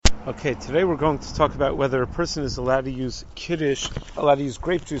Okay, today we're going to talk about whether a person is allowed to use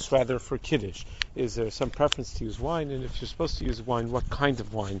grape juice rather for Kiddush. Is there some preference to use wine? And if you're supposed to use wine, what kind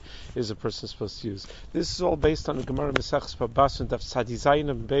of wine is a person supposed to use? This is all based on the Gemara Maseches Babas and Daf Tzadi Zayin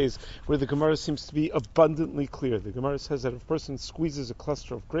and Beis, where the Gemara seems to be abundantly clear. The Gemara says that if a person squeezes a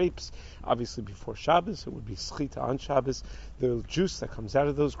cluster of grapes, obviously before Shabbos, it would be Schita on Shabbos, the juice that comes out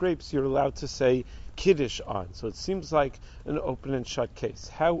of those grapes, you're allowed to say Kiddush on. So it seems like an open and shut case.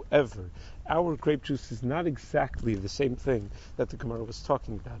 However, our grape juice is not exactly the same thing that the Gemara was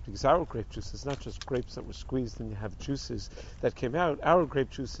talking about, because our grape juice is not just grapes that were squeezed and you have juices that came out. Our grape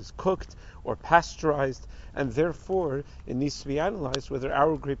juice is cooked or pasteurized, and therefore it needs to be analyzed whether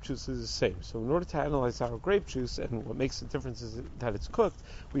our grape juice is the same. So in order to analyze our grape juice, and what makes the difference is that it's cooked,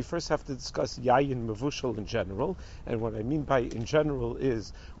 we first have to discuss yayin mevushal in general. And what I mean by in general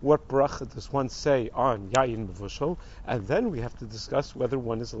is what bracha does one say on yayin mevushal, and then we have to discuss whether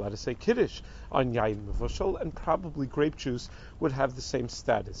one is allowed to say kiddush on yayin mevushal, and probably grape juice would have the same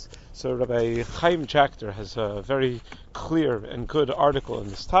status. So Rabbi Chaim Jachter has a very clear and good article on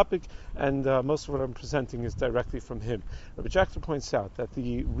this topic, and most of what I'm presenting is directly from him. Rabbi Jachter points out that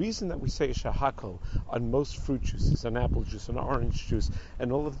the reason that we say shahakol on most fruit juices, on apple juice, on orange juice,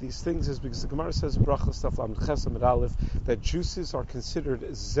 and all of these things is because the Gemara says in Brachos Daf Lamed Ches Amud Aleph that juices are considered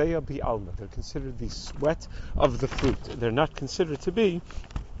zeya bi alma. They're considered the sweat of the fruit. They're not considered to be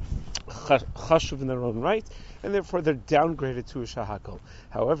chashuv in their own right, and therefore they're downgraded to a shahakol.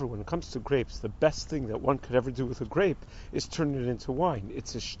 However, when it comes to grapes, the best thing that one could ever do with a grape is turn it into wine.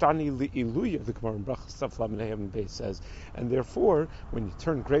 It's a shtani li'iluya, the Gemara in Brachos Daf Lamed Hey Amud Beis says, and therefore, when you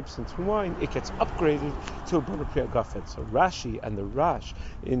turn grapes into wine, it gets upgraded to a bar pri hagafen. So Rashi and the Rash,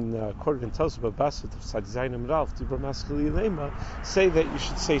 quoted in Tosaf Babas of Tzadi Zayin Amud Aleph, Dibra Maskeli Lema, say that you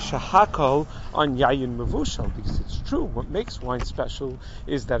should say shahakol on yayin mevushal, because it's true. What makes wine special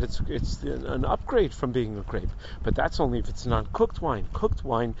is that it's an upgrade from being a grape. But that's only if it's non-cooked wine. Cooked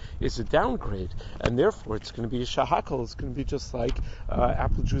wine is a downgrade, and therefore it's going to be a shahakol. It's going to be just like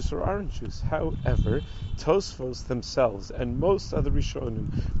apple juice or orange juice. However, Tosfos themselves and most other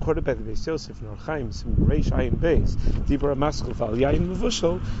Rishonim, quoted by the Beis Yosef and Or Chaim, Reish Ayin Beis, Dibra Maskul Val Yayin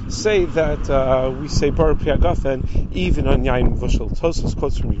Mevushal, say that we say Bar Pri Hagafen even on Yayin Mevushal. Tosfos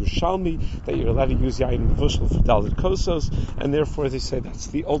quotes from Yerushalmi that you're allowed to use Yayin Mevushal for Dalit Kosos, and therefore they say that's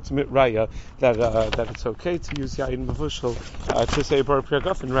the ultimate raya that it's okay to use Yayin Mevushal to say Bar Pri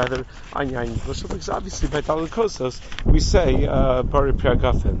Hagafen rather on Yayin Mevushal, because obviously by Dalit Kosos we say Bar Pri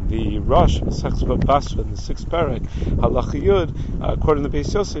Hagafen. The Rosh Maseches Babas in the 6th parak Halacha Yud, quoting the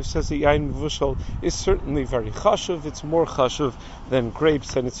Beis Yosef, says that Yayin Mevushal is certainly very chashuv. It's more chashuv than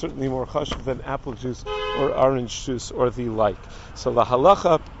grapes, and it's certainly more chashuv than apple juice or orange juice or the like. So the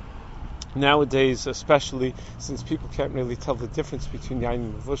halacha nowadays, especially since people can't really tell the difference between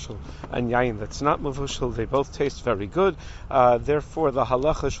yayin mevushal and yayin that's not mevushal, they both taste very good. Therefore, the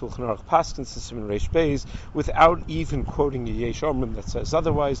halacha Shulchan Aruch Paskin system in Reish Beis, without even quoting a Yesh Omrim that says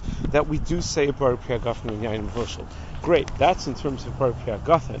otherwise, that we do say Bar Pri Hagafen and yayin mevushal. Great, that's in terms of Bar Pri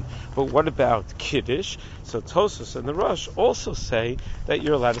Hagafen. But what about Kiddush? So Tosfos and the Rosh also say that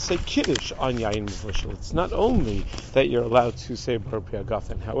you're allowed to say Kiddush on yayin mevushal. It's not only that you're allowed to say Bar Pri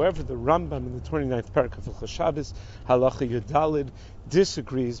Hagafen. However, the Rambam in the 29th parak of Hilchos Shabbos, Halacha Yudalid,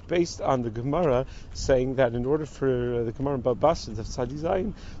 disagrees based on the Gemara saying that in order for the Gemara in Babas of Tzadi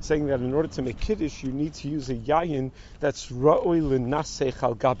Zayin, saying that in order to make Kiddush you need to use a yayin that's ra'oi l'nasech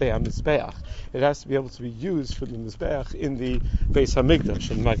al gabei ha-mizbeach. It has to be able to be used for the mizbeach in the Beis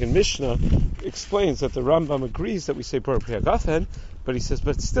Hamikdash. And Magen Mishnah explains that the Rambam agrees that we say Bar Pri Hagafen, but he says,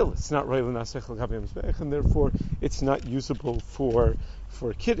 but still, it's not ra'oi l'nasech al gabei ha-mizbeach, and therefore it's not usable for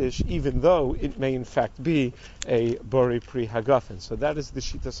Kiddush, even though it may in fact be a Bori Pri Hagafen. So that is the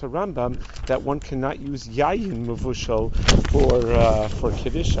Shitas HaRambam, that one cannot use Yayin Mevushal for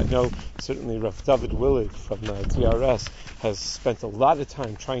Kiddush. I know certainly Rav David Willig from DRS has spent a lot of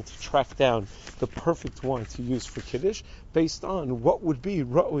time trying to track down the perfect wine to use for Kiddush based on what would be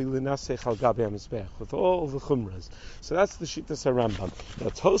Ra'oi L'Nasech Al Gabei HaMizbeach with all the Chumras. So that's the Shitas HaRambam. Now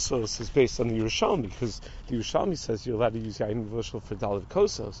Tosfos is based on the Yerushalmi, because the Yerushalmi says you're allowed to use Yayin Mevushal for Dalit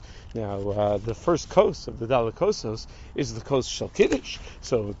Kosos. Now, the first kos of the Dalit Kosos is the kos Shel Kiddush.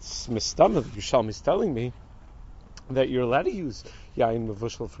 So it's mistama, the Yerushalmi is telling me that you're allowed to use Yayin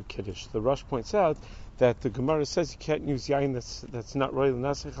Mevushal for Kiddush. The Rosh points out that the Gemara says you can't use yayin that's not royal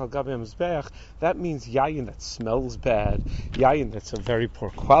nasach al gabe mizbeach, that means yayin that smells bad, yayin that's of very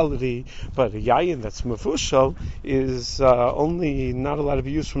poor quality, but a yayin that's mavushal is only not allowed to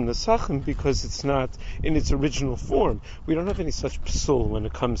be used from nesachim because it's not in its original form. We don't have any such psul when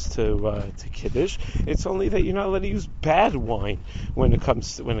it comes to Kiddush. It's only that you're not allowed to use bad wine when it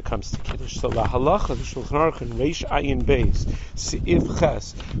comes to Kiddush. So la halacha, the Shulchan Aruch in Reish Ayin Beis Seif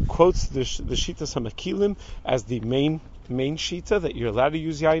Ches quotes the Shita Samakilim as the main shita that you're allowed to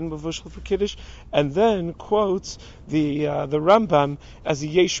use yayin mavushal for Kiddush, and then quotes the Rambam as a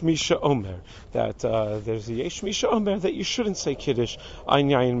yesh misha omer, that there's a yesh misha omer that you shouldn't say Kiddush on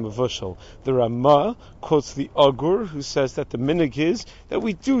yayin mavushal. The Ramah quotes the Agur, who says that the minhag is that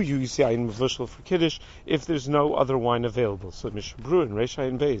we do use yayin mavushal for Kiddush if there's no other wine available. So Mishnah Berurah in Reish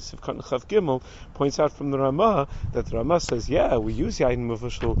Ayin Beis Sivkat Chav Gimel points out from the Ramah that the Ramah says, yeah, we use yayin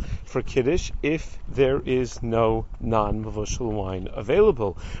mavushal for Kiddush if there is no non-mavushal wine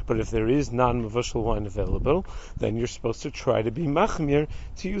available. But if there is non-mavushal wine available, then you're supposed to try to be machmir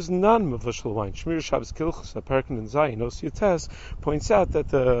to use non-mavushal wine. Shmir Shabbos Kilchus Aparkin and Zayin Osyates points out that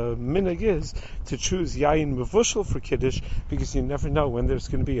the minhag is to choose yayin mavushal for Kiddush because you never know when there's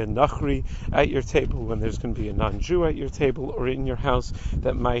going to be a nachri at your table, when there's going to be a non-Jew at your table or in your house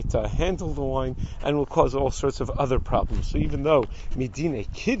that might handle the wine and will cause all sorts of other problems. So even though midine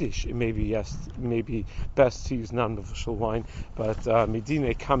Kiddush, it may be best to use non-mavushal wine, but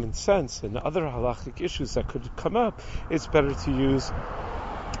midine common sense and other halachic issues that could come up, it's better to use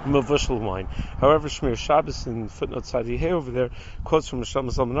mavushal wine. However, Shmir Shabbos in footnote Tzadi over there quotes from Mishlam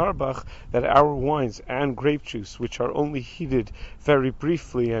Zalman Auerbach that our wines and grape juice, which are only heated very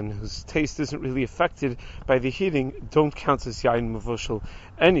briefly and whose taste isn't really affected by the heating, don't count as yayin mavushal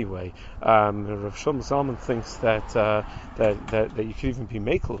anyway. Rav Shlomo Zalman thinks that you could even be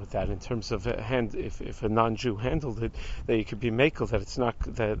makel with that in terms of if a non-Jew handled it, that you could be makel, that it's not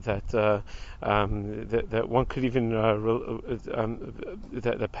that one could even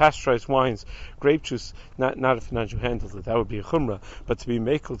that pasteurized wines, grape juice, not if a non-Jew handled it, that would be a chumrah, but to be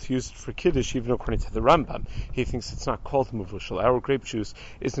makel, to use it for Kiddush, even according to the Rambam, he thinks it's not called mavushal. Our grape juice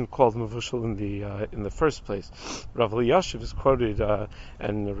isn't called mavushal in the first place. Rav Elyashiv is quoted,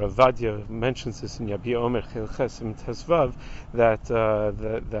 and Rav Vadia mentions this in Yabi Omer Chilches in Tezvav, that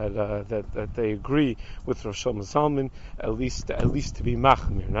they agree with Rosh Zalman at least to be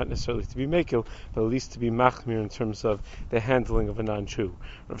machmir, not necessarily to be makel, but at least to be machmir in terms of the handling of a non-Jew.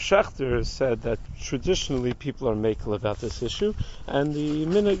 Rav Shechter said that traditionally people are makel about this issue, and the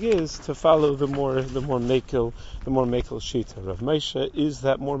minhag is to follow the more makel shita. Rav Moshe is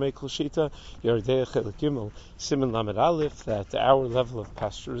that more makel shita. Yardei Chelik Gimel Siman Lamed Aleph, that our level of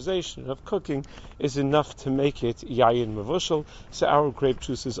pasteurization of cooking is enough to make it yayin mavushal. So our grape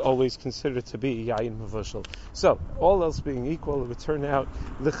juice is always considered to be yayin mavushal. So all else being equal, it would turn out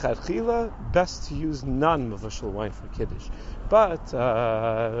l'chadchila best to use non-mavushal wine for Kiddush. But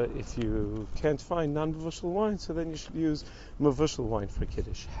if you can't find non-mavushal wine, so then you should use mavushal wine for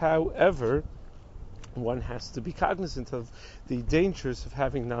Kiddush. However, one has to be cognizant of the dangers of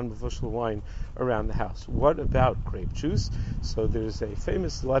having non-mavushal wine around the house. What about grape juice? So there's a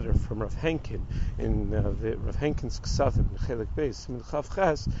famous letter from Rav Henkin in Rav Henkin's Ksavim, Chelik Beis, Siman Chav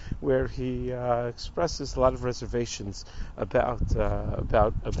Ches, where he expresses a lot of reservations about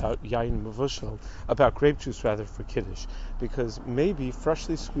yayin mavushal, about grape juice rather, for Kiddush, because maybe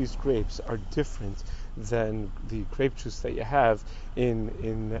freshly squeezed grapes are different than the grape juice that you have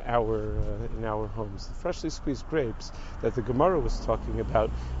in our homes. The freshly squeezed grapes that the Gemara was talking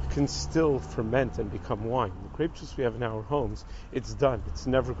about can still ferment and become wine. The grape juice we have in our homes, it's done. It's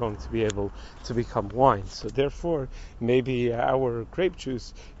never going to be able to become wine. So therefore, maybe our grape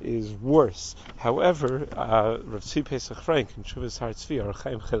juice is worse. However, Rav Tzvi Pesach Frank in Shuvas Har Tzvi, or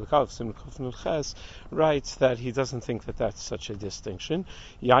Chaim Chelik Aleph, Siman Kuf Ches, writes that he doesn't think that that's such a distinction.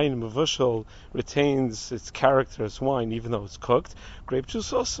 Yayin mavushal retains its character as wine, even though it's cooked. Grape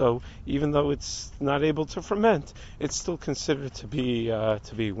juice also, even though it's not able to ferment, it's still considered to be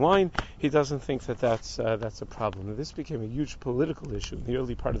wine. He doesn't think that that's a problem. And this became a huge political issue in the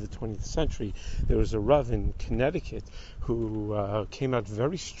early part of the 20th century. There was a Rav in Connecticut who came out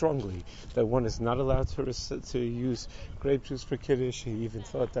very strongly that one is not allowed to use grape juice for Kiddush. He even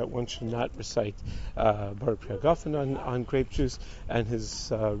thought that one should not recite Bar Priagafen on grape juice, and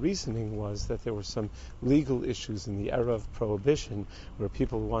his reasoning was that there were some legal issues in the era of prohibition, where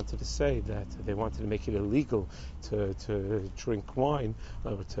people wanted to say that they wanted to make it illegal to drink wine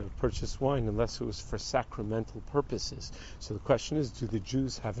or to purchase wine unless it was for sacramental purposes. So the question is, do the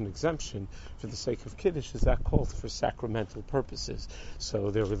Jews have an exemption for the sake of Kiddush? Is that called for sacramental purposes?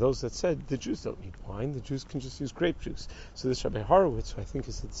 So there were those that said the Jews don't need wine, the Jews can just use grape juice. So this Rabbi Horowitz, who I think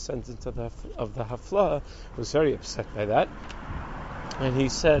is a descendant of the Hafla, was very upset by that. And he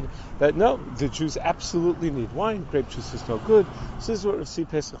said that no, the Jews absolutely need wine. Grape juice is no good. So this is what Rav C.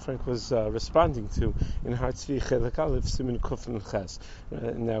 Pesach Frank was responding to in Har Tzvi Chelek Aleph Siman Kuf and Ches.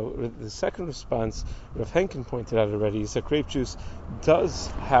 Now, the second response, Rav Henkin pointed out already, is that grape juice does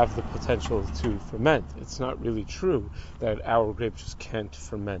have the potential to ferment. It's not really true that our grape juice can't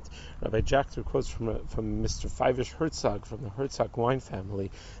ferment. Rabbi Jachter quotes from Mr. Fivish Herzog from the Herzog wine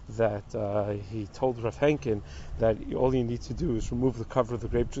family that he told Rav Henkin that all you need to do is remove the cover of the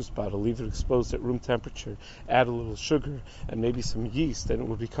grape juice bottle, leave it exposed at room temperature, add a little sugar and maybe some yeast, and it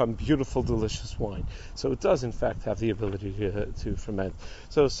will become beautiful, delicious wine. So it does, in fact, have the ability to ferment.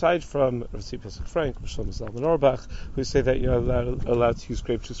 So aside from Rav Tzvi Pesach Frank, Rav Shlomo Zalman Auerbach, who say that you're allowed to use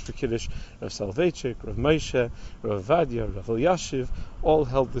grape juice for Kiddush, Rav Soloveitchik, Rav Moshe, Rav Vadia, Rav Elyashiv, all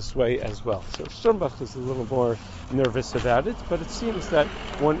held this way as well. So Sternbach is a little more nervous about it, but it seems that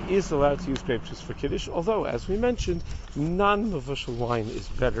one is allowed to use grape juice for Kiddush, although, as we mentioned, non-mevushal wine is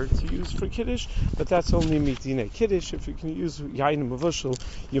better to use for Kiddush, but that's only mitine Kiddush. If you can use yain mevushal,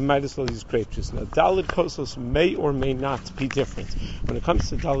 you might as well use grape juice. Now, Daled Kosos may or may not be different. When it comes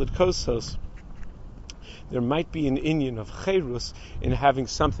to Daled Kosos, there might be an inyan of cherus in having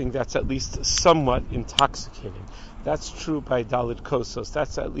something that's at least somewhat intoxicating. That's true by Daled Kosos.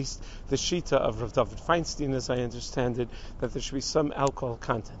 That's at least the shita of Rav David Feinstein, as I understand it, that there should be some alcohol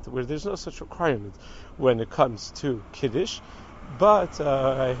content, where there's no such requirement when it comes to Kiddush. But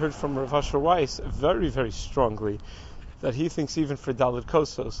I heard from Rav Asher Weiss very, very strongly that he thinks even for Daled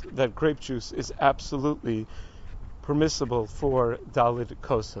Kosos that grape juice is absolutely permissible for Daled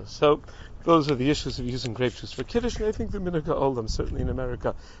Kosos. So those are the issues of using grape juice for Kiddush, and I think the Minhag Olam, certainly in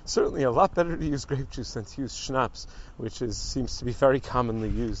America, certainly a lot better to use grape juice than to use schnapps, which seems to be very commonly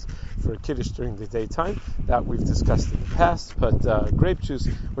used for Kiddush during the daytime. That we've discussed in the past, but grape juice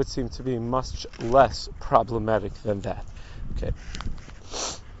would seem to be much less problematic than that. Okay.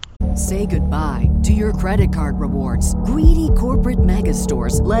 Say goodbye to your credit card rewards. Greedy corporate mega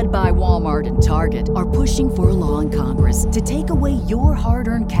stores, led by Walmart and Target, are pushing for a law in Congress to take away your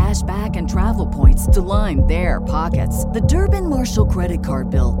hard-earned cash back and travel points to line their pockets. The Durbin-Marshall credit card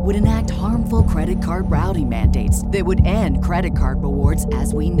bill would enact harmful credit card routing mandates that would end credit card rewards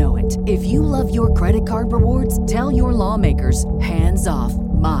as we know it. If you love your credit card rewards, tell your lawmakers, hands off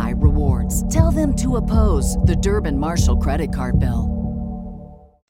my rewards. Tell them to oppose the Durbin-Marshall credit card bill.